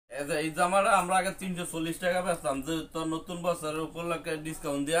এই জামাটা আমরা আগে 340 টাকা বেচতাম, তো নতুন বছরের উপলক্ষে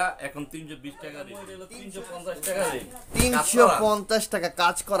ডিসকাউন্ট দিয়া এখন 320 টাকা রেট, 350 টাকা রেট। 350 টাকা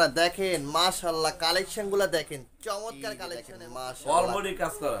কাজ করা। দেখেন মাশাআল্লাহ কালেকশনগুলো দেখেন, চমৎকার কালেকশন, মাশাআল্লাহ অল বডি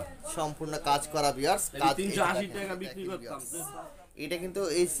কাজ করা, সম্পূর্ণ কাজ করা ভিউয়ার্স। 380 টাকা বিক্রি করতাম। এটা কিন্তু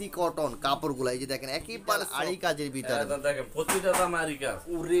এসি কটন কাপড়গুলো, এই যে দেখেন একেবারে আড়ি কাজের ভিতরে, দেখেন প্রতিটা দাম আড়ি কাজ।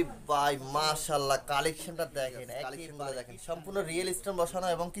 ওরে ভাই মাশাআল্লাহ কালেকশনটা দেখেন, কালেকশনগুলো দেখেন সম্পূর্ণ রিয়েল স্টোন বসানো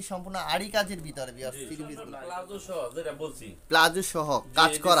এবং কি সম্পূর্ণ আড়ি কাজের ভিতরে ভিউয়ার্স। প্লাজো সহ যেটা বলছি, প্লাজো সহ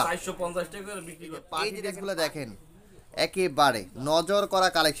কাজ করা 450 টাকা করে বিক্রি করে। এই যে ড্রেসগুলো দেখেন একেবারে নজর করা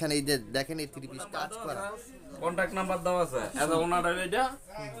কালেকশন, এই যে দেখেন এই থ্রি পিস কাজ করা। কন্টাক্ট নাম্বার দেওয়া আছে, এটা ওনাটা এটা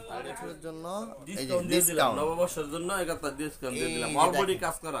এর জন্য এই যে ডিসকাউন্ট দিয়ে দিলাম, ডিসকাউন্ট নববর্ষের জন্য 71 ডিসকাউন্ট দিয়ে দিলাম। অল বডি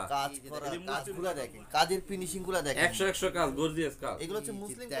কাজ করা, কাজগুলো দেখেন, কাজের ফিনিশিংগুলো দেখেন, 100 কাজ, গর্জিয়াস কাজ। এগুলো হচ্ছে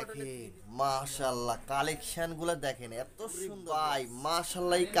মুসলিম দেখেন মাশাআল্লাহ কালেকশনগুলো দেখেন এত সুন্দর ভাই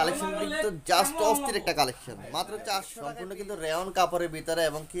মাশাআল্লাহ। এই কালেকশন কিন্তু জাস্ট অস্থির একটা কালেকশন, মাত্র 400, সম্পূর্ণ কিন্তু রেয়ন কাপড়ের ভিতরে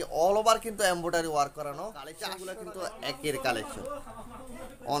এবং কি অল ওভার কিন্তু এমব্রয়ডারি ওয়ার্ক করানো। কালেকশনগুলো কিন্তু একের কালেকশন,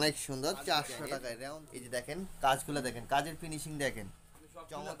 অনেক সুন্দর, 400 টাকায় রেয়ন। এই যে দেখেন কাজগুলো দেখেন, কাজের ফিনিশিং দেখেন,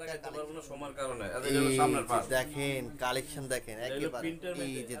 দেখেন কালেকশন দেখেন একেবারে,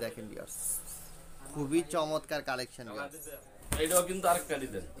 এই যে দেখেন ভিউয়ার্স খুবই চমৎকার কালেকশন ভিউয়ার্স। এটাও কিন্তু আরেকটা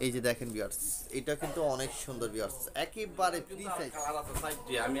ডিজাইন, এই যে দেখেন ভিউয়ার্স এটা কিন্তু অনেক সুন্দর ভিউয়ার্স, একেবারে ফ্রি সাইজ।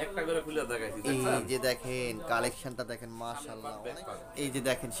 আমি একটা করে খুলে দেখাইছি, এই যে দেখেন কালেকশনটা দেখেন মাশাআল্লাহ। এই যে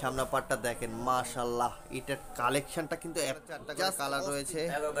দেখেন সামনে পাটটা দেখেন মাশাআল্লাহ, এটার কালেকশনটা কিন্তু একটা কালার রয়েছে।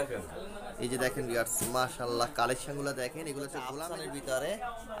 এই যে দেখেন ভিউয়ার্স মাশাআল্লাহ কালেকশনগুলো দেখেন, এগুলো হচ্ছে গোলামের ভিতরে,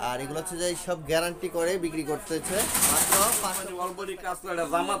 আর এগুলো হচ্ছে যে সব গ্যারান্টি করে বিক্রি করতেছে মাত্র 500। অল বডি কাজ করে,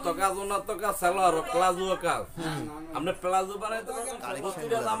 জামা তো কাজ, ওনার তো কাজ, সালোয়ার প্লাজো কাজ। আপনি প্লাজো বানাইতে পারবেন,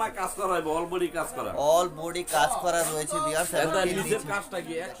 প্রতিটা জামা কাজ করা হবে, অল বডি কাজ করা, অল বডি কাজ করা রয়েছে ভিউয়ার্স। এটা নিচের কাজটা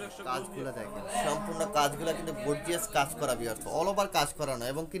কি 100 কাজগুলো দেখেন, সম্পূর্ণ কাজগুলো কিন্তু গর্জিয়াস কাজ করা ভিউয়ার্স, অল ওভার কাজ করানো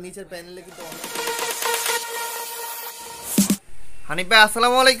এবং কি নিচের প্যানেলে কিন্তু হানিফ ভাই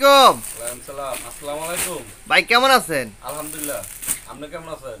আসসালামু আলাইকুম। আসসালামু আলাইকুম ভাই, কেমন আছেন? আলহামদুলিল্লাহ, আপনি কেমন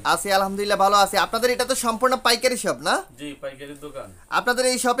আছেন? আছি আলহামদুলিল্লাহ, ভালো আছি। আপনাদের এটা তো সম্পূর্ণ পাইকারি শপ না? জি, পাইকারি দোকান। আপনাদের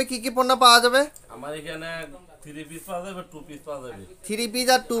এই শপে কি কি পণ্য পাওয়া যাবে? আমার এখানে 3 পিস পাওয়া যাবে, 2 পিস পাওয়া যাবে। 3 পিস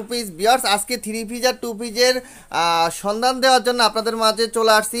আর 2 পিস ভিউয়ার্স, আজকে 3 পিস আর 2 পিসের সন্ধান দেওয়ার জন্য আপনাদের মাঝে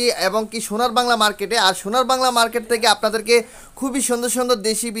চলে আসছি এবং কি সোনার বাংলা মার্কেটে। আর সোনার বাংলা মার্কেট থেকে আপনাদেরকে খুবই সুন্দর সুন্দর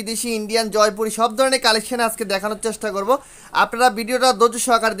দেশি বিদেশি ইন্ডিয়ান জয়পুরি সব ধরনের কালেকশন আজকে দেখানোর চেষ্টা করব। আপনারা ভিডিওটা ধৈর্য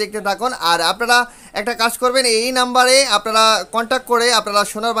সহকারে দেখতে থাকুন। আর আপনারা একটা কাজ করবেন, এই নাম্বারে আপনারা কন্ট্যাক্ট করে আপনারা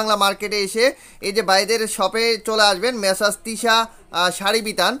সোনার বাংলা মার্কেটে এসে এই যে বাইদের শপে চলে আসবেন, মেসাজ তিশা শাড়ি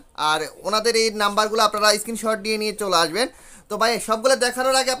বিতান, আর ওনাদের এই নাম্বারগুলো আপনারা স্ক্রিনশট দিয়ে নিয়ে চলে আসবেন। তো ভাই সবগুলো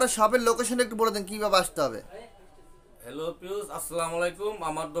দেখানোর আগে আপনার শপের লোকেশনটা একটু বলে দেন কিভাবে আসতে হবে। হ্যালো পিউস, আসসালামু আলাইকুম।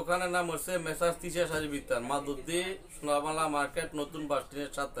 আমার দোকানের নাম হচ্ছে মেসাজ তিশা শাড়ি বিতান, মাদুদ্দি, সোনারবাংলা মার্কেট, নতুন বাস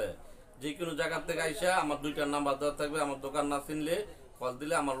স্ট্যান্ডের সাথে। যে কোনো জায়গা থেকে আইসা আমার 2টা নাম্বার দেওয়া থাকবে, আমার দোকান না চিনলে কল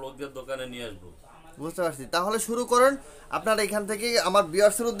দিলে আমার লোকদের দোকানে নিয়ে আসবো। বুঝতে পারছি, তাহলে শুরু করুন। আপনারা এখান থেকে আমার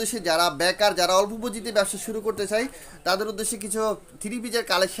ভিউয়ার্সের উদ্দেশ্যে, যারা বেকার, যারা অল্প পুঁজিতে ব্যবসা শুরু করতে চাই তাদের উদ্দেশ্যে কিছু 3 পিসের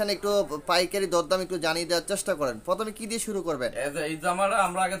কালেকশন একটু পাইকারি দরদাম একটু জানিয়ে দেওয়ার চেষ্টা করেন। প্রথমে কি দিয়ে শুরু করবেন? এই জামাটা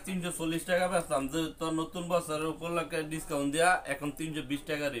আমরা আগে 340 টাকা বেচতাম, তো নতুন বছরের উপলক্ষে ডিসকাউন্ট দিয়া এখন 320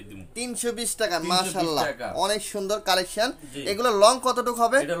 টাকা রেট দিব। 320 টাকা, মাশাআল্লাহ অনেক সুন্দর কালেকশন। এগুলো লং কতটুকু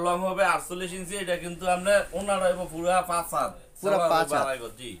হবে? এটা লং হবে 48 ইঞ্চি, এটা কিন্তু আমরা ওনার হইব পুরো 5 হাত, পুরো 5 হাত।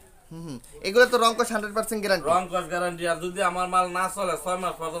 জি, এগুলো তো রং কস 100% গ্যারান্টি, রং কস গ্যারান্টি। আর যদি আমার মাল না চলে 6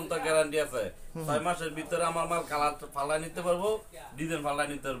 মাস পর্যন্ত গ্যারান্টি আছে। 6 মাসের ভিতরে আমার মাল কালার ফালাই নিতে পারবো, ডিজাইন ফালাই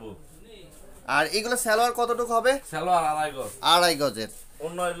নিতে পারবো। আর এগুলো সালোয়ার কতটুকু হবে? সালোয়ার 2.5 গজ, 2.5 গজের।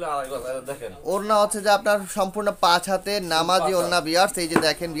 ওড়না হইলো 2.5 গজ। দেখেন ওড়না হচ্ছে যে আপনার সম্পূর্ণ 5 হাতে নামাজি ওড়না ভিউয়ার্স। এই যে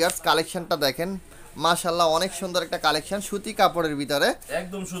দেখেন ভিউয়ার্স কালেকশনটা দেখেন মাশাআল্লাহ, অনেক সুন্দর একটা কালেকশন, সুতি কাপড়ের ভিতরে,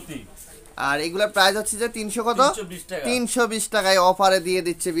 একদম সুতি। আর এগুলোর প্রাইস হচ্ছে যে 300 কত? 320 টাকায় অফারে দিয়ে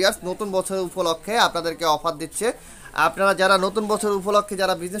দিচ্ছে ভিউয়ার্স। নতুন বছর উপলক্ষে আপনাদেরকে অফার দিচ্ছে। আপনারা যারা নতুন বছর উপলক্ষে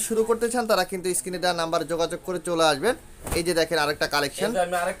যারা বিজনেস শুরু করতে চান তারা কিন্তু স্ক্রিনে দেওয়া নাম্বারে যোগাযোগ করে চলে আসবেন। এই যে দেখেন আরেকটা কালেকশন,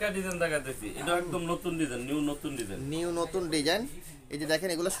 আমি আরেকটা ডিজাইন দেখাতেছি, এটা একদম নতুন ডিজাইন, নিউ নতুন ডিজাইন। এই যে দেখেন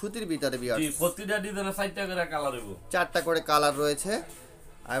এগুলো সুতির ভিতরে ভিউয়ার্স, প্রতিটা ডিজাইনে 4টা করে কালার হবে, 4টা করে কালার রয়েছে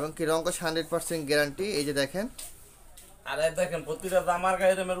এবং কি রং 100% গ্যারান্টি। এই যে দেখেন, আর দেখেন প্রতিটা জামার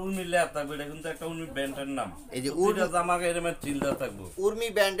গায়ে এরকম উর্মি লেয়ার থাকবে, এটা কিন্তু একটা উর্মি ব্র্যান্ডের নাম। এই যে প্রতিটা জামার গায়ে এরকম চিল দেওয়া থাকবে, উর্মি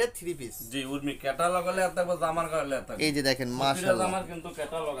ব্র্যান্ডের 3 পিস। জি, উর্মি ক্যাটালগ লেয়ার থাকবে, জামার গায়ে লেয়ার থাকবে। এই যে দেখেন মাশাআল্লাহ, জামার কিন্তু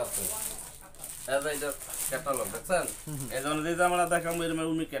ক্যাটালগ আছে, এই যে ক্যাটালগ দেখছেন, এই জন্য যে জামাটা দেখাবো এরকম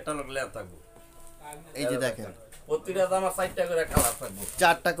উর্মি ক্যাটালগ লেয়ার থাকবে। এই যে দেখেন প্রতিটা জামা 4টা করে কালার থাকবে,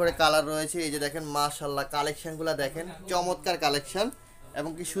 4টা করে কালার রয়েছে। এই যে দেখেন মাশাআল্লাহ কালেকশনগুলো দেখেন, চমৎকার কালেকশন।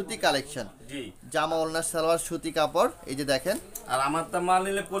 এবং কি সুতি কালেকশন, জি জামা ওড়না সালোয়ার সুতি কাপড়, এই যে দেখেন। আর আমার তো মাল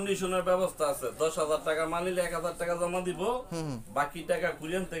নিলে কন্ডিশনের ব্যবস্থা আছে, 10,000 টাকা মাল নিলে 1,000 টাকা জমা দিব, বাকি টাকা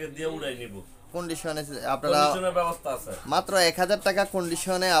কুরিয়ান থেকে দিয়ে উড়াই নিব। কন্ডিশনে আপনারা কন্ডিশনের ব্যবস্থা আছে, মাত্র 1000 টাকা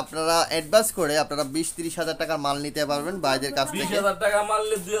কন্ডিশনে আপনারা অ্যাডভান্স করে আপনারা 20-30 হাজার টাকার মাল নিতে পারবেন বাইরের কাছ থেকে। 20,000 টাকা মাল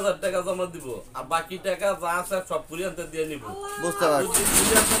নিলে 2,000 টাকা জমা দিব, আর বাকি টাকা যা আছে সব কুরিয়ান থেকে দিয়ে নিব। বুঝতে পারছি। যদি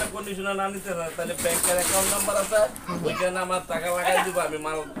কুরিয়ান থেকে কন্ডিশনে না নিতে হয় তাহলে ব্যাংকের অ্যাকাউন্ট নাম্বার আছে, ওইখানে আমার টাকা লাগাই দিব, আমি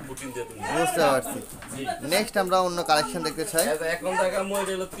মাল বুকিং দিয়ে দেব। বুঝতে পারছি। নেক্সট আমরা অন্য কালেকশন দেখতে চাই। এখন টাকা মই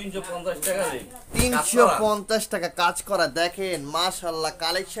হলো 350 টাকা রে, 350 টাকা কাজ করা, দেখেন মাশাআল্লাহ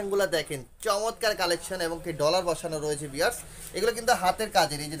কালেকশনগুলো দেখেন, চমৎকার কালেকশন এবং কি ডলার বসানো রয়েছে ভিউয়ার্স। এগুলো কিন্তু হাতের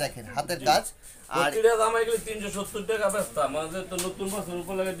কাজের, এই যে দেখেন হাতের কাজ। আর এটা দাম এগুলো 370 টাকা বেচতাম, আমাদের তো নতুন বছর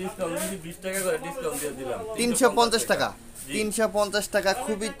উপর লাগে ডিসকাউন্ট দিছি, 20 টাকা করে ডিসকাউন্ট দিয়ে দিলাম। 350 টাকা, 350 টাকা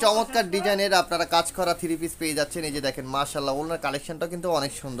খুবই চমৎকার ডিজাইনের আপনারা কাজ করা থ্রি পিস পেয়ে যাচ্ছেন। এই যে দেখেন মাশাআল্লাহ ওনার কালেকশনটা কিন্তু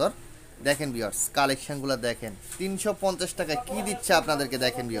অনেক সুন্দর। দেখেন ভিউয়ার্স কালেকশনগুলো দেখেন, 350 টাকা কি দিচ্ছে আপনাদেরকে,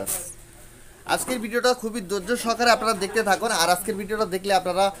 দেখেন ভিউয়ার্স। আজকের ভিডিওটা খুবই ধৈর্য সহকারে আপনারা দেখতে থাকুন, আর আজকের ভিডিওটা দেখলে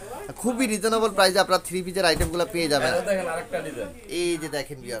আপনারা খুবই রিজনেবল প্রাইসে আপনারা থ্রি পিসের আইটেমগুলো পেয়ে যাবেন। দেখেন আরেকটা ডিজাইন, এই যে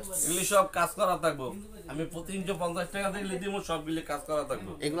দেখেন ভিউয়ার্স, এগুলি সব কাজ করা থাকবো, আমি 350 টাকা দিলে দিব, সবগুলি কাজ করা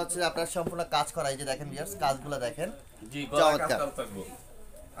থাকবো। এগুলো হচ্ছে আপনার সম্পূর্ণ কাজ করা, এই যে দেখেন ভিউয়ার্স কাজগুলো দেখেন, জি গলা কাজ করা থাকবো।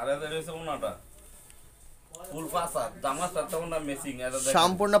 আর এদের হইছে ওনাটা ফুল পাসা, জামা সাথে ওনা ম্যাচিং, এটা দেখেন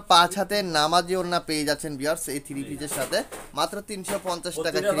সম্পূর্ণ 5 হাতে নামাজি ওড়না পেয়ে যাচ্ছেন ভিউয়ার্স এই থ্রি পিসের সাথে, মাত্র 350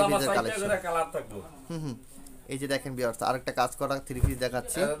 টাকা থ্রি পিসের কালেকশন। কালার থাকবো। এই যে দেখেন ভিউয়ার্স আরেকটা কাজ করা থ্রি পিস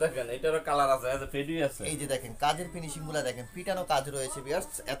দেখাচ্ছি, এটা দেখেন এটারও কালার আছে, এটা ফেডি আছে। এই যে দেখেন কাজের ফিনিশিংগুলো দেখেন, পিটানো কাজ রয়েছে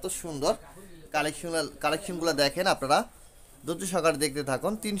ভিউয়ার্স, এত সুন্দর কালেকশনগুলো দেখেন আপনারা ধৈর্য সহকারে দেখতে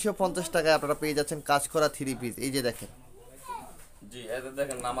থাকুন। 350 টাকায় আপনারা পেয়ে যাচ্ছেন কাজ করা থ্রি পিস, এই যে দেখেন। জি এটা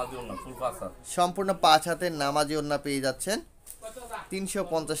দেখেন নামাজি ওনা ফুল পাসা, সম্পূর্ণ 5 হাতের নামাজি ওড়না পেয়ে যাচ্ছেন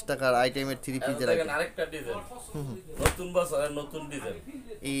 350 টাকার আইটেমের থ্রি পিসের দেখেন আইটেম। আরেকটা ডিজাইন, নতুন বছরের নতুন ডিজাইন,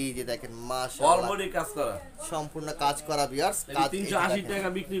 এই যে দেখেন মাশাআল্লাহ অলরেডি কাজ করা, সম্পূর্ণ কাজ করা ভিউয়ার্স। কাজ 380 টাকা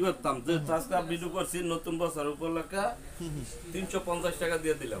বিক্রি করতাম, যে আজকে ভিডিও করছি নতুন বছর উপলক্ষে 350 টাকা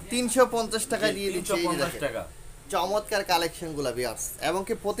দিয়ে দিলাম, 350 টাকা দিয়ে দিচ্ছি। এই যে 350 দেখেন টাকা চমৎকার কালেকশনগুলো ভিউয়ার্স, এবং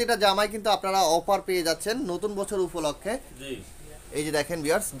কি প্রতিটা জামায় কিন্তু আপনারা অফার পেয়ে যাচ্ছেন নতুন বছর উপলক্ষে। জি এই যে দেখেন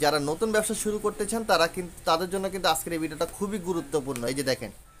ভিউয়ার্স যারা নতুন ব্যবসা শুরু করতে চান তারা কিন্তু তাদের জন্য কিন্তু আজকের এই ভিডিওটা খুবই গুরুত্বপূর্ণ। এই যে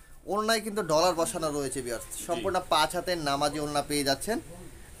দেখেন ওড়নায় কিন্তু ডলার বসানো রয়েছে ভিউয়ার্স, সম্পূর্ণ 5 হাতের নামাজি ওড়না পেয়ে যাচ্ছেন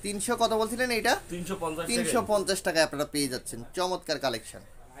 300 কত বলছিলেন এইটা 350 টাকায় আপনারা পেয়ে যাচ্ছেন, চমৎকার কালেকশন।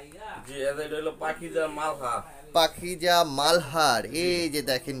 জি এটা হলো পাখিজা মালহা, পাখিজা মালহার, এই যে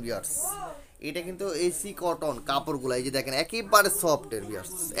দেখেন ভিউয়ার্স এটা কিন্তু এসি কটন কাপড়গুলো, এই যে দেখেন একেবারে সফট এর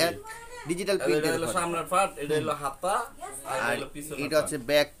ভিউয়ার্স, এক ডিজিটাল এটা প্রিন্টের হলো সামনের পার্ট, এটা হলো হাতা, আর আর হলো পিছনের এটা হচ্ছে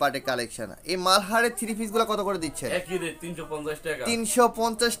ব্যাক পার্টের কালেকশন। এই মালহারের থ্রি পিসগুলো কত করে দিচ্ছেন? একই রেট 350 টাকা,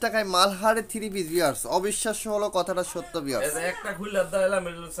 350 টাকায় মালহারের থ্রি পিস ভিউয়ার্স, অবিশ্বাস্য হলো কথাটা সত্য ভিউয়ার্স। এটা একটা খুলে দিলাম,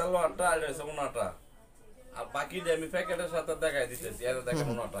 এটা হলো সালোয়ারটা, আর এটা ওনাটা, আর বাকিটা আমি প্যাকেটের সাথে দেখাই দিতেছি। এটা দেখেন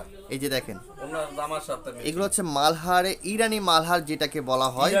ওনাটা, এই যে দেখেন ওনার জামার সাথে এগুলো হচ্ছে মালহারে, ইরানি মালহার যেটাকে বলা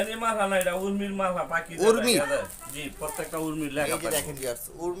হয়। ইরানি মালহা না, এটা উর্মির মালহা, পাখি উর্মির? জি প্রত্যেকটা উর্মির লেখা এই যে থাকে। দেখেন ভিউয়ার্স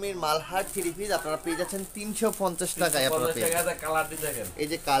উর্মির মালহার থ্রি পিস আপনারা পেয়ে যাচ্ছেন 350 টাকায় আপনারা 350 পেয়ে। টাকা কালারটি দেখেন, এই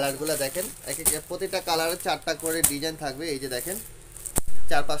যে কালারগুলো দেখেন, এক এক প্রতিটা কালারে 4টা করে ডিজাইন থাকবে, এই যে দেখেন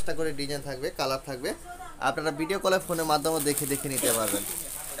 4-5টা করে ডিজাইন থাকবে, কালার থাকবে, আপনারা ভিডিও কলে ফোনের মাধ্যমে দেখে দেখে নিতে পারবেন।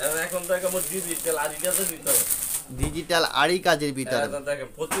 এখন দেখেন আমার ডিজিটাল আরিকাজের ভিতরে, ডিজিটাল আড়ি কাজের ভিতরে এটা দেখেন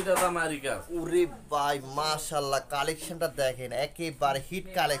প্রতিটা দাম আরিকাজ। ওরে ভাই মাশাআল্লাহ কালেকশনটা দেখেন একেবারে হিট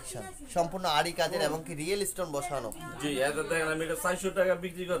কালেকশন, সম্পূর্ণ আড়ি কাজের এবং কি রিয়েল স্টোন বসানো। জি এটা দেখেন আমি এটা 400 টাকা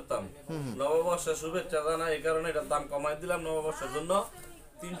বিক্রি করতাম, নববর্ষের শুভেচ্ছা জানা, এই কারণে এটা দাম কমাই দিলাম নববর্ষের জন্য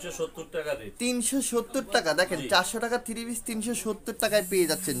 370 টাকা রেট। 370 টাকা দেখেন, 400 টাকা থ্রি পিস 370 টাকায় পেয়ে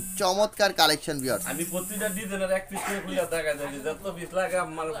যাচ্ছেন, চমৎকার কালেকশন ভিউয়ার্স। আমি প্রতিটা ডিজাইনের এক পিস করে খুলে দেখা যায়, যত পিস লাগে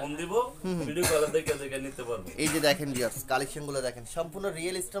আমার ফোন দিব, ভিডিও কলে দেখে দেখে নিতে পারবো। এই যে দেখেন ভিউয়ার্স কালেকশনগুলো দেখেন, সম্পূর্ণ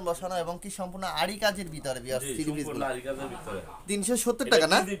রিয়েল স্টোন বসানো এবং কি সম্পূর্ণ আড়ি কাজের ভিতরে ভিউয়ার্স থ্রি পিসগুলো সম্পূর্ণ আরিকাজের ভিতরে 370 টাকা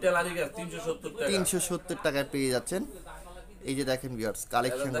না, ডিজিটাল আরিকাজ 370 টাকা, 370 টাকায় পেয়ে যাচ্ছেন। এই যে দেখেন ভিউয়ার্স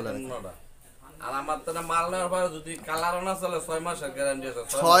কালেকশনগুলো দেখেন দেখেন, ওনাটা। আর আমার তো না মাল নেওয়ার পরে যদি কালার না চলে 6 মাসের গ্যারান্টি আছে,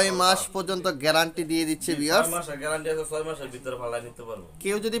 6 মাস পর্যন্ত গ্যারান্টি দিয়ে দিচ্ছে ভিউয়ার্স। 6 মাসের গ্যারান্টি আছে, 6 মাসের ভিতরে ফালাই নিতে পারবো।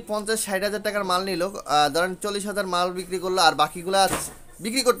 কেউ যদি 50-60 হাজার টাকার মাল নিল, ধরেন 40,000 মাল বিক্রি করলো আর বাকিগুলো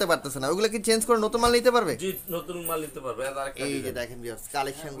বিক্রি করতে পারতেছে না, ওগুলো কি চেঞ্জ করে নতুন মাল নিতে পারবে? জি নতুন মাল নিতে পারবে। আর আরেকটা এই যে ডিজাইন। দেখেন ভিউয়ার্স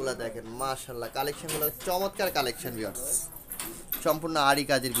কালেকশনগুলো দেখেন মাশাআল্লাহ, কালেকশনগুলো চমৎকার কালেকশন ভিউয়ার্স, সম্পূর্ণ আড়ি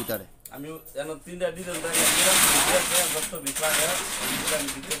কাজের ভিতরে। আমি যেন 3টা ডিজাইন দেখেন, যত বিশ লাগে আমি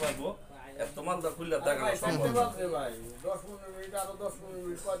দিতে পারবো। এত মাল দা খুললে দেখানো সম্ভব না।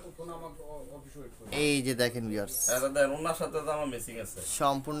 এই যে দেখেন ভিউয়ার্স, এটা দেন ওনার সাথে জামা ম্যাচিং আছে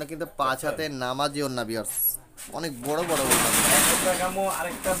সম্পূর্ণ কিন্তু 5 হাতে নামাজি ওন্না ভিউয়ার্স, অনেক বড় বড় ওন্না। একটা কামো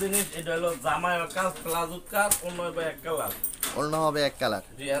আরেকটা জিনিস, এটা হলো জামার কাজ, প্লাজোর কাজ, অন্য হবে এক কালার, ওন্না হবে এক কালার।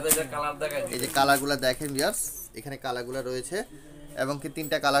 জি এটা কালার দেখাই। এই যে কালারগুলো দেখেন ভিউয়ার্স, এখানে কালারগুলো রয়েছে এবং কি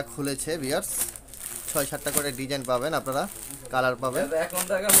 3টা কালার খুলেছে ভিউয়ার্স, 6-7টা করে ডিজাইন পাবেন আপনারা, কালার পাবেন। এখন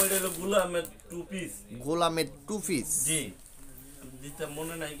দেখা মনে হলো গোলামের 2 পিস, গোলামের 2 পিস, জি দিতে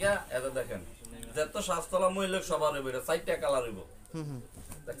মনে নাই গা। এটা দেখেন যত সাততলা মহিলা সবার হবে, এটা 4টা কালার হইব।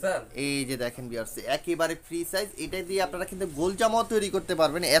 দেখছেন এই যে দেখেন ভিউয়ার্স, একেবারে ফ্রি সাইজ। এটা দিয়ে আপনারা কিন্তু গোল জামাও তৈরি করতে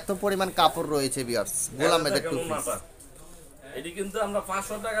পারবেন, এত পরিমাণ কাপড় রয়েছে ভিউয়ার্স। গোলামের 2 পিস, এটি কিন্তু আমরা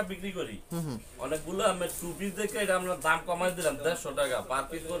 500 টাকা বিক্রি করি। অনেকগুলো আমরা 2 পিস দেখে এটা আমরা দাম কমাই দিলাম 150 টাকা, পার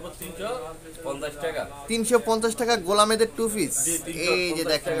পিস করব 350 টাকা। 350 টাকা গোলামেদের 2 পিস। এই যে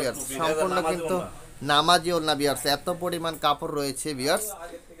দেখেন ভিউয়ার্স, সম্পূর্ণ কিন্তু নামাজি ওন্না ভিউয়ার্স, এত পরিমাণ কাপড় রয়েছে ভিউয়ার্স,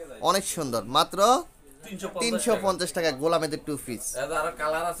 অনেক সুন্দর। মাত্র 350 টাকা গোলামেদের 2 পিস। এর আর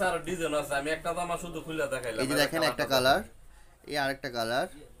কালার আছে আর ডিজাইন আছে, আমি একটা জামা শুধু খুলে দেখাইলাম। এই যে দেখেন একটা কালার, এই আরেকটা কালার,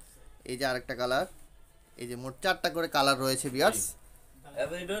 এই যে আরেকটা কালার, এই যে মোট 4টা করে কালার রয়েছে ভিউয়ার্স।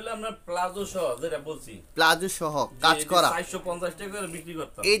 এটা হলো আমরা প্লাজো সহ যেটা বলছি, প্লাজো সহ কাজ করা 450 টাকা করে বিক্রি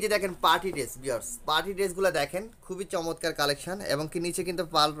করতাম। এই যে দেখেন পার্টি ড্রেস ভিউয়ার্স, পার্টি ড্রেসগুলো দেখেন খুবই চমৎকার কালেকশন এবং কি নিচে কিন্তু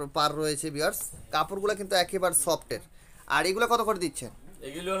পার রয়েছে ভিউয়ার্স, কাপড়গুলো কিন্তু একেবারে সফটের। আর এগুলো কত করে দিচ্ছেন?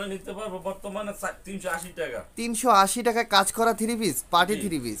 এগুলো আমরা নিতে পারবো বর্তমানে 380 টাকা। 380 টাকা কাজ করা 3 পিস, পার্টি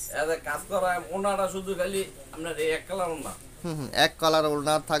 3 পিস। এদের কাজ করা ওনাটা শুধু খালি আপনার এই এক কালার না, এক কালার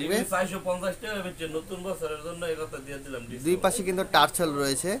ওড়না থাকবে। 450 টাকা বেচে নতুন বছরের জন্য এটা দিয়ে দিলাম। দুই পাশে কিন্তু টার্সেল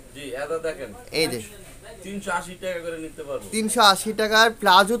রয়েছে। জি এটা দেখেন, এই যে 380 টাকা করে নিতে পারবো। 380 টাকার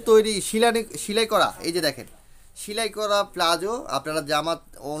প্লাজো তৈরি, সেলাই করা। এই যে দেখেন সেলাই করা প্লাজো আপনারা জামা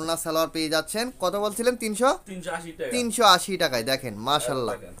ওড়না সালোয়ার পেয়ে যাচ্ছেন। কত বলছিলেন? 380 টাকা। 380 টাকায় দেখেন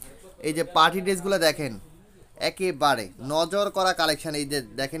মাশাআল্লাহ। এই যে পার্টি ড্রেসগুলো দেখেন একেবারে নজর করা কালেকশন। এই যে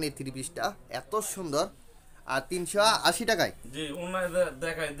দেখেন এই 3 পিসটা এত সুন্দর, আর 380 টাকায়। জি ওনা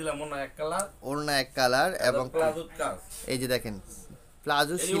দেখাই দিলাম, ওনা এক কালার, ওড়না এক কালার এবং প্লাজোর কাজ। এই যে দেখেন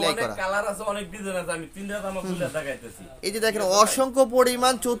প্লাজো সেলাই করা, অনেক কালার আছে, অনেক ডিজাইন আছে, আমি 3টা দাম খুলে দেখাইতেছি। এই যে দেখেন অসংখ্য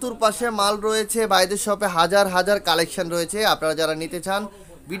পরিমাণ চতুর্পাশে মাল রয়েছে। বাইদের শপে হাজার হাজার কালেকশন রয়েছে। আপনারা যারা নিতে চান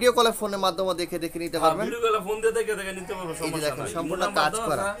ভিডিও কলে ফোনের মাধ্যমে দেখে নিতে পারবেন। ভিডিও কলে ফোন দিয়ে দেখে নিতে পারবো, এই যে সমস্যা দেখেন নাই। সম্পূর্ণ কাজ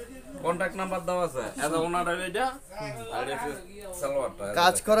করা, কন্টাক্ট নাম্বার দেওয়া আছে। এটা ওনাটা এটা আর এটা সালোয়ারটা।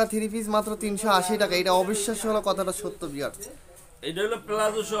 কাজ করা 3 পিস মাত্র 380 টাকা। এটা অবিশ্বাস্য হলো কথাটা সত্য ভিউয়ার্স। এটা হলো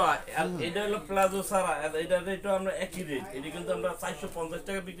প্লাজো সহ, আর এটা হলো প্লাজো ছাড়া। এটা রেট আমরা একই রেট, এটা কিন্তু আমরা 450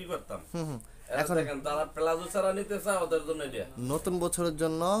 টাকা বিক্রি করতাম। এখন দেখেন যারা প্লাজো ছাড়া নিতে চায় ওদের জন্য এটা নতুন বছরের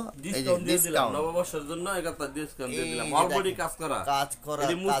জন্য এই যে ডিসকাউন্ট দিয়ে দিলাম, ডিসকাউন্ট, নববর্ষের জন্য একটা ডিসকাউন্ট দিয়ে দিলাম। এই অল দেখেন, বডি কাজ করা,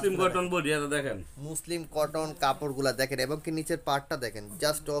 এই মুসলিম কটন বডি। এটা দেখেন মুসলিম কটন কাপড়গুলা দেখেন এবং কি নিচের পার্টটা দেখেন,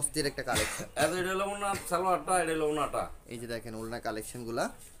 জাস্ট অস্থির একটা কালেকশন। এটা হলো ওনার সালোয়ারটা, এটা হলো ওনাটা। এই যে দেখেন ওড়না কালেকশনগুলা,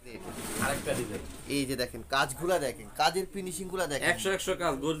 আরেকটা ডিজাইন। এই যে দেখেন কাজগুলা দেখেন, কাজের ফিনিশিংগুলা দেখেন 100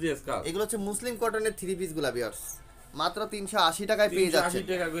 কাজ, গর্জিয়াস কাজ। এগুলো হচ্ছে মুসলিম কটনের 3 পিস গুলা ভিউয়ার্স, মাত্র 380 টাকায় পেয়ে যাচ্ছেন।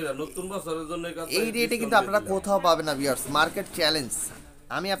 380 টাকা কইরা নতুন বছরের জন্য এই রেটে কিন্তু আপনারা কোথাও পাবেন না ভিউয়ার্স। মার্কেট চ্যালেঞ্জ,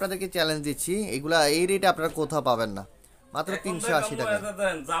 আমি আপনাদেরকে চ্যালেঞ্জ দিচ্ছি, এগুলা এই রেটে আপনারা কোথাও পাবেন না, মাত্র 380 টাকা।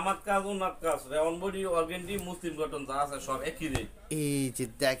 জামাত কাজ, উনাত কাজ, রেওয়ান বডি, অর্গেন্ডি, মুসলিম কটন যা আছে সব একই রেট। এই যে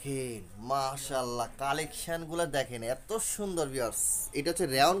দেখেন মাশাআল্লাহ কালেকশনগুলো দেখেন এত সুন্দর ভিউয়ার্স। এটা হচ্ছে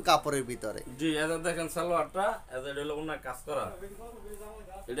রেওন কাপড়ের ভিতরে। জি এটা দেখেন সালোয়ারটা, এটা হলো ওনার কাজ করা,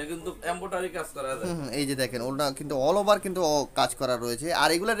 এটা কিন্তু এমব্রয়ডারি কাজ করা আছে। এই যে দেখেন ওটা কিন্তু অল ওভার কিন্তু কাজ করা রয়েছে। আর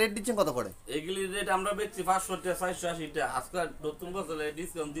এগুলা রেট দিচ্ছেন কত করে? এগুলি রেট আমরা বেচছি 500 টাকা, 480 টাকা। আজকে নতুন বছরে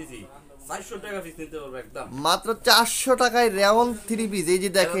ডিসকাউন্ট দিছি, 400 টাকা পিস নিতে পারবে একদম মাত্র 400 টাকায় রেওন 3 পিস। এই যে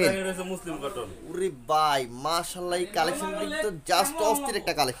দেখেন মুসলিম কটন। ওরে ভাই মাশাআল্লাহ, এই কালেকশন কিন্তু জাস্ট অস্থির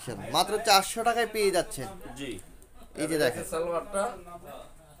একটা কালেকশন, মাত্র 400 টাকায় পেয়ে যাচ্ছেন। জি এই যে দেখেন সালোয়ারটা,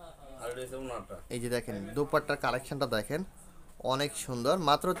 আর এটা ওনাটা। এই যে দেখেন দোপাট্টার কালেকশনটা দেখেন অনেক সুন্দর,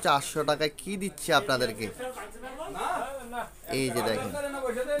 মাত্র 400 টাকায় কি দিচ্ছে আপনাদেরকে। এই যে দেখেন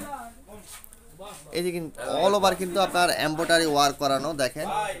এই যে কিন্তু অল ওভার কিন্তু আপনার এমব্রয়ডারি ওয়ার্ক করানো দেখেন,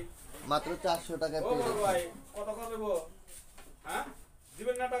 মাত্র 400 টাকায় পেয়ে যাচ্ছেন।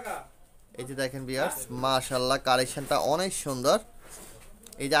 এই যে দেখেন ভিউয়ার্স মাশাআল্লাহ কালেকশনটা অনেক সুন্দর।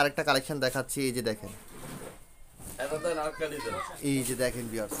 এই যে আরেকটা কালেকশন দেখাচ্ছি, এই যে দেখেন, এই যে দেখেন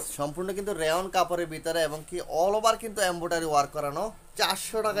ভিউয়ার্স সম্পূর্ণ কিন্তু রেওন কাপড়ের ভিতরে এবং কি অল ওভার কিন্তু এমব্রয়ডারি ওয়ার্ক করানো,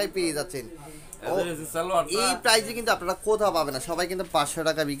 400 টাকায় পেয়ে যাচ্ছেন। এই প্রাইসে কিন্তু আপনারা কোথাও পাবেন না, সবাই কিন্তু 500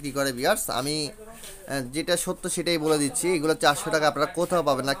 টাকা বিক্রি করে ভিউয়ার্স। আমি যেটা সত্য সেটাই বলে দিচ্ছি, এগুলো 400 টাকা আপনারা কোথাও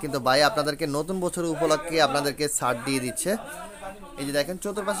পাবেন না, কিন্তু ভাই আপনাদেরকে নতুন বছর উপলক্ষে আপনাদেরকে ছাড় দিয়ে দিচ্ছে। এই যে দেখেন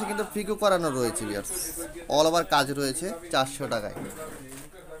চতুর্পাশে কিন্তু ফিকো করানো রয়েছে ভিউয়ার্স, অল ওভার কাজ রয়েছে 400 টাকায়।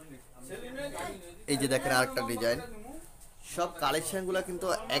 এই যে দেখেন আরেকটা ডিজাইন, সব কালেকশনগুলো কিন্তু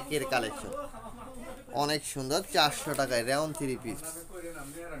একের কালেকশন, অনেক সুন্দর। 400 টাকায় রেওন 3 পিস।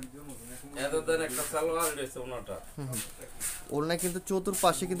 ওড়না কিন্তু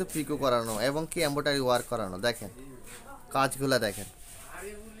চতুর্পাশে কিন্তু ফিকো করানো এবং কি এমব্রয়ডারি ওয়ার্ক করানো, দেখেন কাজগুলো দেখেন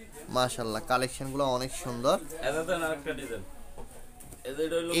মাশাআল্লাহ, কালেকশনগুলো অনেক সুন্দর।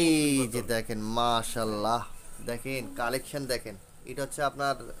 এই যে দেখেন মাশাআল্লাহ, দেখেন কালেকশন দেখেন, এটা হচ্ছে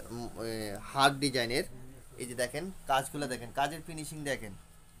আপনার হার্ট ডিজাইনের। এই যে দেখেন কাজগুলো দেখেন, কাজের ফিনিশিং দেখেন,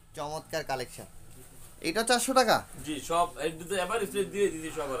 চমৎকার কালেকশন। এটা 400 টাকা, জি সব এবারে দিয়ে দিছি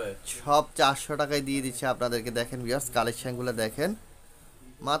সবারে, সব 400 টাকায় দিয়ে দিচ্ছে আপনাদেরকে। দেখেন ভিউয়ার্স কালেকশনগুলো দেখেন,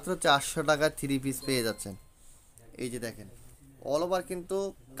 মাত্র 400 টাকায় 3 পিস পেয়ে যাচ্ছেন। এই যে দেখেন অল ওভার কিন্তু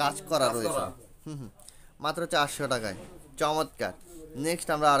কাজ করা রয়েছে, মাত্র 400 টাকায়, চমৎকার। নেক্সট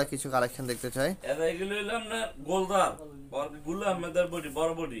আমরা আরো কিছু কালেকশন দেখতে চাই। এগুলো হলাম না গোলদার গুলো আমাদের বডি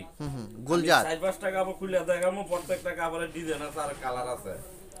বড় বডি, গোলজার 4-5 টাকা আবার খুলে দেখাবো, প্রত্যেকটা কাপড়ের ডিজাইন আছে আর কালার আছে,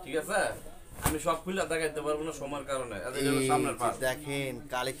 ঠিক আছে? আমি সব খুলে দেখাইতে পারবো না সময়ের কারণে। সামনের পার্ট দেখেন,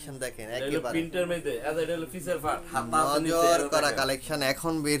 কালেকশন দেখেন একেবারে প্রিন্টের মধ্যে, এটা হলো পিসের পার্ট, নজর করা কালেকশন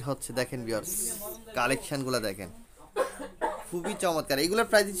এখন বের হচ্ছে। দেখেন ভিউয়ার্স কালেকশনগুলো দেখেন, খুবই চমৎকার। এগুলোর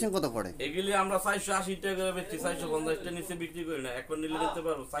প্রাইস দিচ্ছেন কত করে? এগুলি আমরা 480 টাকা করে বেচছি, 450 টাকা নিচে বিক্রি করি না। এখন নিলে নিতে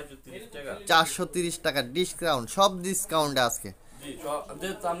পারবো 430 টাকা। 430 টাকা ডিসকাউন্ট, সব ডিসকাউন্টে আজকে। জি সব যে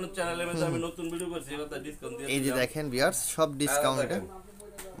সামনে চ্যানেলের মধ্যে আমি নতুন ভিডিও করছি, এটা ডিসকাউন্ট দিয়ে। এই যে দেখেন ভিউয়ার্স সব ডিসকাউন্টে,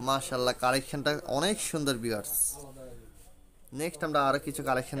 মাশাআল্লাহ কালেকশনটা অনেক সুন্দর ভিউয়ার্স। নেক্সট আমরা আরো কিছু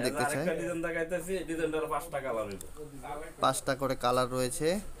কালেকশন দেখতে চাই। একটা ডিজাইন দেখাইতেছি, ডিজাইনটার 5 টাকা কালার হইলো, 5টা করে কালার রয়েছে।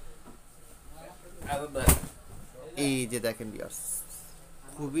 এই যে দেখেন ভিউয়ার্স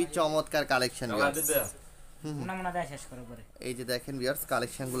খুবই চমৎকার কালেকশন ভিউয়ার্স। এই যে দেখেন ভিউয়ার্স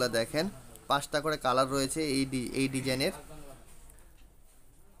কালেকশনগুলো দেখেন, 5টা করে কালার রয়েছে এই ডিজাইনের।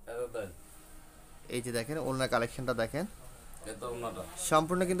 এই যে দেখেন ওড়না কালেকশনটা দেখেন,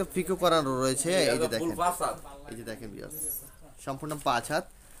 সম্পূর্ণ কিন্তু ফিকো করানো রয়েছে। এই যে দেখেন, এই যে দেখেন ভিউয়ার্স সম্পূর্ণ 5 হাত।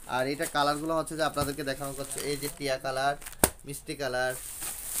 আর এটা কালারগুলো হচ্ছে যে আপনাদেরকে দেখানো করছে, এই যে টিয়া কালার, মিষ্টি কালার,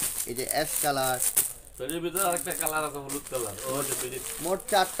 এই যে অ্যাশ কালার, এর ভিতরে আরেকটা কালার আছে হলুদ কালার। মোট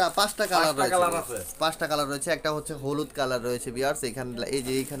 5টা কালার রয়েছে, 5টা কালার রয়েছে। একটা হচ্ছে হলুদ কালার রয়েছে ভিউয়ার্স, এখানে এই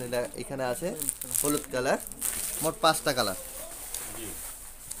যে এখানে আছে হলুদ কালার, মোট 5টা কালার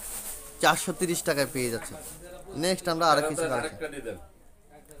 430 টাকায় পেয়ে যাচ্ছে। নেক্সট আমরা আরো কিছু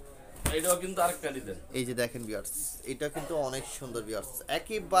এইটাও কিন্তু আরেকটা ডিজাইন। এই যে দেখেন ভিউয়ার্স এটা কিন্তু অনেক সুন্দর ভিউয়ার্স,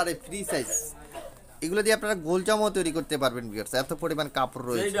 একেবারে ফ্রি সাইজ। এগুলো দিয়ে আপনারা গোল জামাও তৈরি করতে পারবেন ভিউয়ার্স, এত পরিমাণ কাপড়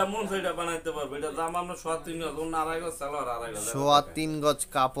রয়েছে। এইটা মন সেইটা বানাইতে পারবে। এটা দাম আমরা 3 গজ, অন্য 2.5 গজ সালোয়ার 2.5 গজ। 3 গজ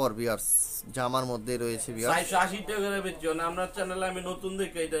কাপড় ভিউয়ার্স জামার মধ্যে রয়েছে ভিউয়ার্স। 480 টাকা করে বেচছি না আমরা চ্যানেলে, আমি নতুন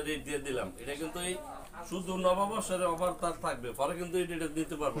দেখে এটা রেট দিয়ে দিলাম। এটা কিন্তু এই শুধু নববর্ষের অফার তার থাকবে, পরে কিন্তু এটা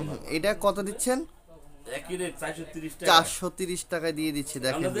দিতে পারবো না। এটা কত দিচ্ছেন? একই রেট 430 টাকা। 430 টাকায় দিয়ে দিচ্ছি।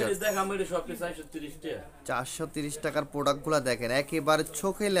 দেখেন দেখাম এটা সব 430 টাকা। 430 টাকার প্রোডাক্টগুলো দেখেন একেবারে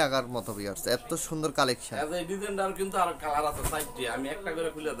চোখে লাগার মতো ভিউয়ার্স, এত সুন্দর কালেকশন। এই ডিজাইনটার কিন্তু আর কালার আছে 4টি, আমি একটা করে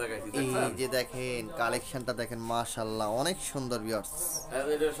খুলে দেখাইছি। এই যে দেখেন কালেকশনটা দেখেন মাশাআল্লাহ অনেক সুন্দর ভিউয়ার্স।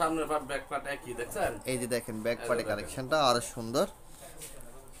 এর সামনের পার্ট ব্যাক পার্ট একই দেখছেন। এই যে দেখেন ব্যাক পার্টের কালেকশনটা আরো সুন্দর,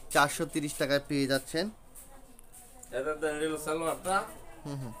 430 টাকায় পেয়ে যাচ্ছেন। এটা দেন রিল সালোয়ারটা,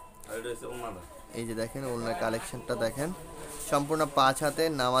 আর এটা হচ্ছে ওন্নাটা। এই যে দেখেন ওলনার কালেকশনটা দেখেন, সম্পূর্ণ 5 হাতে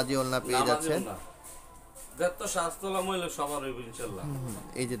নামাজি ওলনা পেয়ে যাচ্ছেন। যত শাস্তলা মইলে সবার হইব ইনশাআল্লাহ।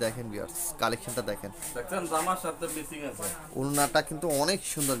 এই যে দেখেন ভিউয়ার্স কালেকশনটা দেখেন, দেখেন জামার সাথে মিসিং আছে। ওলনাটা কিন্তু অনেক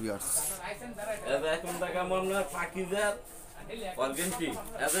সুন্দর ভিউয়ার্স। এটা এখন দেখা মনে হয় পাকিজার অর্গেন্টি,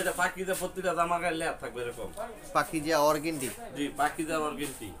 এটা পাকিজা প্রতিটা জামা গায়ে লেয়ার থাকবে এরকম। পাকিজা অর্গেন্ডি, জি পাকিজা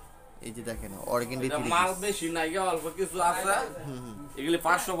অর্গেন্টি। এই যে দেখেন অর্গেন্ডি মাল বেশি নাই, অল্প কিছু আছে। এগুলি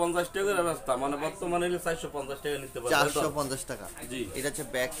 550 টাকা করে ব্যবস্থা, মানে বর্তমানে 450 টাকা নিতে পারবে। 450 টাকা। জি এটা হচ্ছে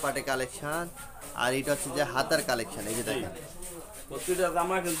ব্যাক পার্টে কালেকশন, আর এটা হচ্ছে যে হাতার কালেকশন। এই যে দেখেন প্রতিটা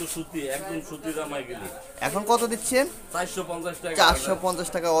জামা কিন্তু সুতি, একদম সুতি জামা এগুলি। এখন কত দিচ্ছেন? 450 টাকা। 450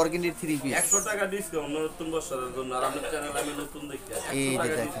 টাকা অর্গেন্ডির 3 পিস। 100 টাকা ডিসকাউন্ট নতুন বছরের জন্য। আর আপনার চ্যানেল আমি নতুন দেখি, 100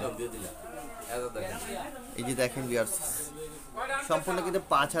 টাকা ডিসকাউন্ট দিয়ে দিলাম। এটা দেখেন, এই যে দেখেন ভিউয়ার্স সম্পূর্ণ কিন্তু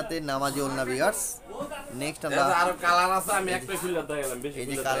 5 হাতে নামাজি ওলনা ভিউয়ার্স। নেক্সট আমরা আরো কালার আছে, আমি একটা খুলে দেখালাম। বেশি এই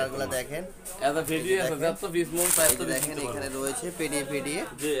যে কালারগুলো দেখেন, এটা ফেডিয়ে আছে, যত পিস মন চাই তো দেখেন এখানে রয়েছে পেডিয়ে।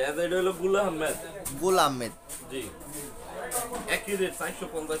 জি এটা হলো গুল আহমেদ। গুল আহমেদ, জি একই রেট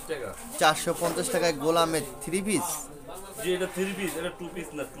 450 টাকা। 450 টাকায় গোলামের 3 পিস। যে এটা 3 পিস, এটা 2 পিস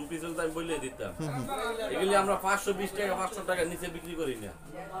না, 2 পিস হলে তো আমি বলে দিতাম। এগুলি আমরা 520 টাকা 500 টাকা নিচে বিক্রি করি না,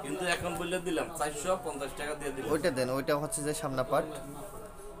 কিন্তু এখন বলে দিলাম 450 টাকা দিয়ে দিলাম। ওইটা দেন, ওইটা হচ্ছে যে সামনা পাট।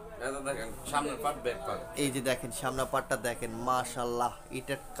 এটা দেখেন সামনের পাট, ব্যাক পাট। এই যে দেখেন সামনা পাটটা দেখেন, মাশাআল্লাহ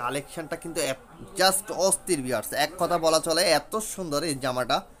এটার কালেকশনটা কিন্তু জাস্ট অস্থির ভিউয়ার্স, এক কথা বলা চলে, এত সুন্দর এই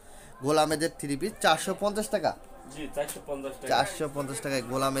জামাটা। গোলামেদের 3 পিস 450 টাকা। জি 450 টাকা। 450 টাকায়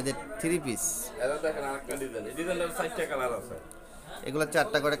গোলামেদের 3 পিস। এটা দেখেন আরেকটা ডিজাইন, এই ডিজাইনের 4টা কালার আছে। এগুলো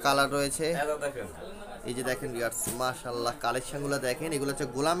 4টা করে কালার রয়েছে। এটা দেখেন, এই যে দেখেন ভিউয়ার্স, মাশাআল্লাহ কালেকশনগুলো দেখেন। এগুলো হচ্ছে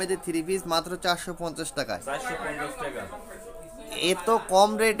গোলামেদের 3 পিস মাত্র 450 টাকায়। 450 টাকা। এত কম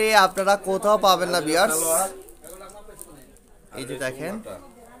রেটে আপনারা কোথাও পাবেন না ভিউয়ার্স। এই যে দেখেন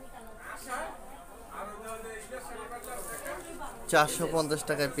 450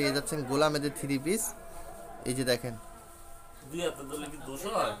 টাকায় পেয়ে যাচ্ছেন গোলামেদের 3 পিস। এই যে দেখেন,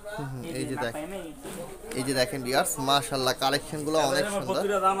 এই যে দেখেন, এই যে দেখেন ভিউয়ার্স, মাশাআল্লাহ কালেকশনগুলো অনেক সুন্দর।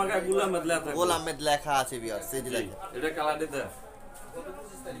 গোলামেদ লেখা আছে ভিউয়ার্স। এই যে দেখেন, এটা কালার দিতে,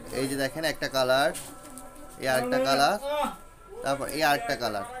 এই যে দেখেন একটা কালার, এই আরেকটা কালার, তারপর এই আরেকটা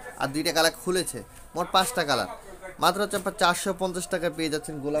কালার, আর 2টা কালার খুলেছে, মোট 5টা কালার। মাত্র 450 টাকায় পেয়ে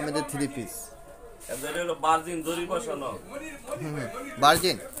যাচ্ছেন গোলামেদের 3 পিস। এটা হলো বার্জিন জরি বসানো।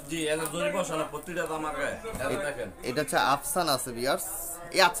 বার্জিন, জি এটা জরি বসানো, প্রতিটা জামাকে। এটা দেখেন, এটা হচ্ছে আফসান আছে ভিউয়ার্স।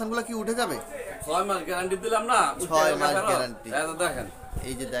 এই আফসানগুলো কি উঠে যাবে? 6 মাস গ্যারান্টি দিলাম না, 6 মাস গ্যারান্টি। এটা দেখেন,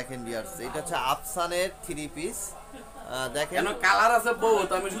 এই যে দেখেন ভিউয়ার্স, এটা হচ্ছে আফসানের 3 পিস। দেখেন কেন কালার আছে বহুত,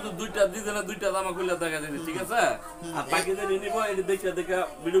 আমি শুধু দুইটা ডিজাইনের দুইটা জামা খুলে দেখা দিই, ঠিক আছে? আর বাকিদের নিব, এটি দেখে দেখে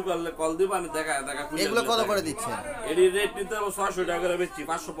ভিডিও কল দিব, আমি দেখা খুলে। এগুলো কত করে দিচ্ছেন? এটি রেট নিতে হবে 600 টাকা করে বেচছি,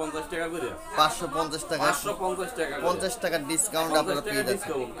 550 টাকা করে। 550 টাকা, 550 টাকা, 50 টাকা ডিসকাউন্ট আপনারা পেয়ে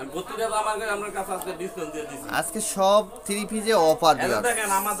যাচ্ছেন। আমি প্রতিটা জামার গায়ে আমার কাছে আজকে ডিসকাউন্ট দিয়ে দিচ্ছি। আজকে সব 3 পিসে অফার এটা ভিউয়ার্স।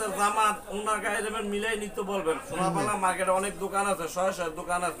 দেখেন আমাদের জামা ওনার গায়ে দেবেন, মিলাই নিতে বলবেন। সোনাপালা মার্কেটে অনেক দোকান আছে, শয়ে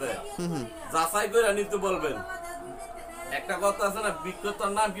দোকান আছে, যাচাই করে নিতে বলবেন। একটা কথা আছে না,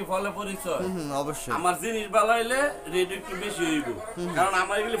 বিক্রেতার নাম কি ফলে পরিচয়। অবশ্যই আমার জিনিস ভালো হইলে রেট একটু বেশি হইব, কারণ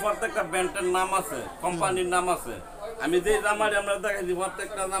আমার এগুলি প্রত্যেকটা ব্র্যান্ডের নাম আছে, কোম্পানির নাম আছে। আমি যে জামার আমরা দেখাইছি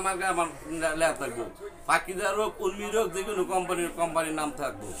প্রত্যেকটা জামার গায়ে আমার লেখা থাকবো, পাকিজার হোক, উর্মির হোক, যে কোনো কোম্পানির নাম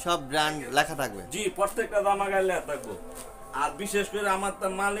থাকবো, সব ব্র্যান্ড লেখা থাকবে। জি প্রত্যেকটা জামার গায়ে লেখা থাকবো। আর বিশেষ করে আমার তো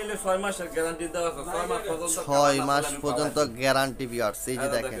মাল নিলে 6 মাসের গ্যারান্টি দেওয়া আছে, 6 মাস পর্যন্ত গ্যারান্টি ভিউয়ার্স। এই যে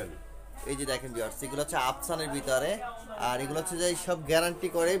দেখেন, এই যে দেখেন ভিউয়ার্স, এগুলো হচ্ছে আফসানের ভিতরে, আর এগুলো হচ্ছে যে সব গ্যারান্টি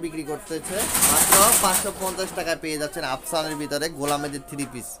করে বিক্রি করতেছে। মাত্র 550 টাকায় পেয়ে যাচ্ছেন আফসানের ভিতরে গোলামেদের 3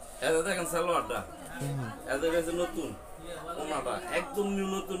 পিস। এটা দেখেন সালোয়ারটা, এটা হচ্ছে নতুন ওনাটা, একদম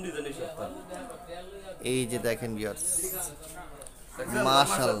নতুন ডিজাইন এই সপ্তাহ। এই যে দেখেন ভিউয়ার্স,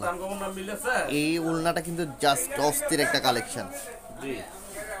 মাশাআল্লাহ এই উলনাটা কিন্তু জাস্ট অস্থির একটা কালেকশন। জি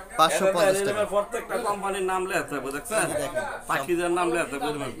 550 টাকা। প্রত্যেকটা কোম্পানির নাম লেখা থাকবে, দেখছেন? পাখিদের নাম লেখা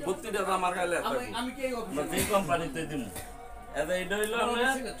থাকবে, প্রতিটা জামার গায়ে লেখা থাকবে, যে কোম্পানিতে দিন। এটা হইলো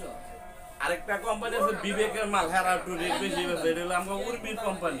আরেকটা কোম্পানি আছে বিবেকের মাল, হেরা টু রেট বেশি আছে, এটা হলো আমরা উর্মির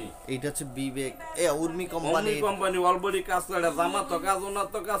কোম্পানি। এইটা হচ্ছে বিবেক, উর্মি কোম্পানি অলরেডি কাজ করে, জামা তো কাজ, ওনার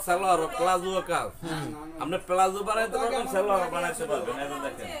তো কাজ, সালোয়ার প্লাজো কাজ। আপনি প্লাজো বানাইতে পারবেন, সালোয়ার বানাইতে পারবেন। এটা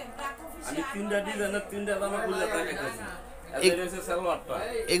দেখেন আমি 3টা ডিজাইনের 3টা জামা খুলে দেখাইতেছি।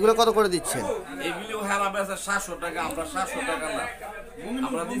 এগুলো কত করে দিচ্ছেন? এগুলিও হেরা বেচে 700 টাকা, আমরা 700 টাকা না,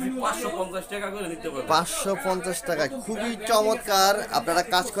 আমরা দিচ্ছি 550 টাকা করে নিতে পারবেন। 550 টাকা, খুবই চমৎকার। আপনারা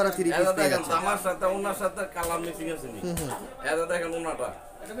কাজ করা 3 পিস পেয়ে যাচ্ছেন। আমার সাথে ওনার সাথে কালার মিক্সিং আছে নি, এটা দেখেন ওনাটা।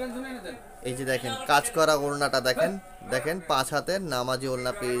 এই যে দেখেন কাজ করা ওড়নাটা দেখেন, দেখেন 5 হাতের নামাজি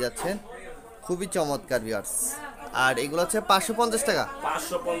ওড়না পেয়ে যাচ্ছেন, খুবই চমৎকার ভিউয়ার্স। আর এগুলো হচ্ছে 550 টাকা।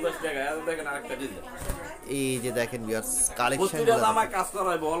 550 টাকা, এটা দেখেন আরেকটা ডিজাইন। এই যে দেখেন ভিউয়ার্স কালেকশন, প্রতিটা জামা কাজ করা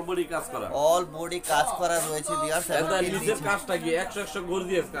হবে, অল বডি কাজ করা, অল বডি কাজ করা রয়েছে ভিউয়ার্স। এটা নিচের কাজটা কি 100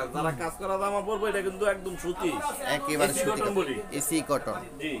 গর্জিয়াস কাজ, যারা কাজ করা জামা পরবে এটা কিন্তু একদম সুতি, একেবারে সুতি বডি, এসি কটন।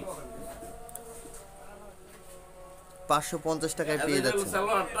 জি 550 টাকায় পেয়ে যাচ্ছেন।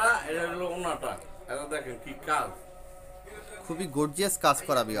 সালোয়ারটা, এটা হলো ওনাটা, এটা দেখেন কি কাজ, খুবই গর্জিয়াস কাজ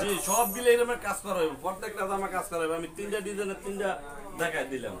করা ভিউয়ার্স। জি সবগুলো এরকম কাজ করা হবে, প্রত্যেকটা জামা কাজ করা হবে। আমি 3টা ডিজাইনের 3টা দেখাই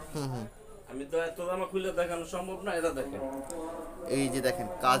দিলাম, আমি তো এত জামা খুলে দেখানো সম্ভব না। এটা দেখেন, এই যে দেখেন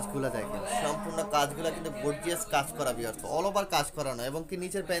কাজগুলো দেখেন, সম্পূর্ণ কাজগুলো কিন্তু গর্জিয়াস কাজ করা ভিউয়ার্স, অল ওভার কাজ করানো, এবং কি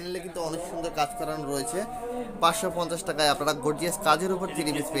নিচের প্যানেলে কিন্তু অনেক সুন্দর কাজ করানো রয়েছে। 550 টাকায় আপনারা গর্জিয়াস কাজের উপর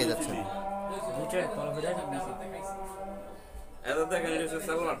 3 পিস পেয়ে যাচ্ছেন। এটা দেখেন এটা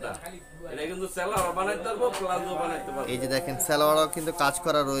সালোয়ারটা, এটা কিন্তু সালোয়ার বানাইতে পারবো, প্লাজো বানাইতে পারবো। এই যে দেখেন সালোয়ারও কিন্তু কাজ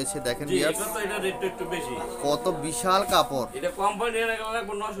করা রয়েছে, দেখেন ভিউয়ার্স এটা রেট একটু বেশি, কত বিশাল কাপড়। এটা কোম্পানি এর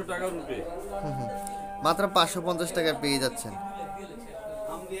লাগবে 900 টাকা রুপে। মাত্র 550 টাকায় পেয়ে যাচ্ছেন।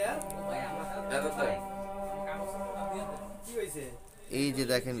 এই যে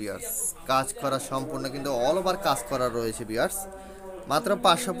দেখেন ভিউয়ার্স, কাজ করা সম্পূর্ণ কিন্তু অল ওভার কাজ করা রয়েছে ভিউয়ার্স, মাত্র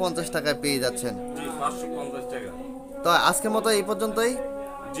 550 টাকায় পেয়ে যাচ্ছেন। জি 550 টাকা। তো আজকের মতো এই পর্যন্তই।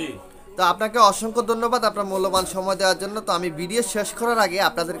 জি তো আপনাকে অসংখ্য ধন্যবাদ আপনার মূল্যবান সময় দেওয়ার জন্য। তো আমি ভিডিও শেষ করার আগে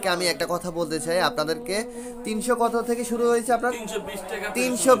আপনাদেরকে আমি একটা কথা বলতে চাই, আপনাদেরকে 300 কত থেকে শুরু হয়েছে আপনার? 320 টাকা।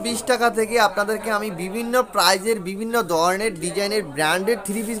 320 টাকা থেকে আপনাদেরকে আমি বিভিন্ন প্রাইজের, বিভিন্ন ধরনের ডিজাইনের ব্র্যান্ডেড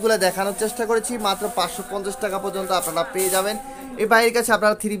থ্রি পিসগুলো দেখানোর চেষ্টা করেছি। মাত্র 550 টাকা পর্যন্ত আপনারা পেয়ে যাবেন এই ভাইয়ের কাছে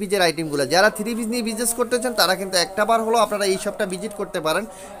আপনারা থ্রি পিসের আইটেমগুলো। যারা থ্রি পিস নিয়ে বিজনেস করতে চান তারা কিন্তু একটা বার হলো আপনারা এই শপটা ভিজিট করতে পারেন,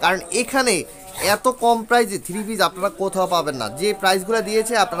 কারণ এখানে এত কম প্রাইসে থ্রি পিস আপনারা কোথাও পাবেন না। যে প্রাইসগুলো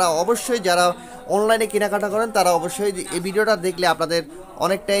দিয়েছে আপনারা অবশ্যই যারা অনলাইনে কেনাকাটা করেন তারা অবশ্যই এই ভিডিওটা দেখলে আপনাদের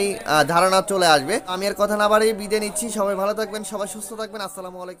অনেকটাই ধারণা চলে আসবে। আমি আর কথা না বাড়িয়ে বিদায় নিচ্ছি। সবাই ভালো থাকবেন, সবাই সুস্থ থাকবেন।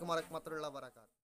 আসসালামু আলাইকুম ওয়া রাহমাতুল্লাহি ওয়া বারাকাতুহু।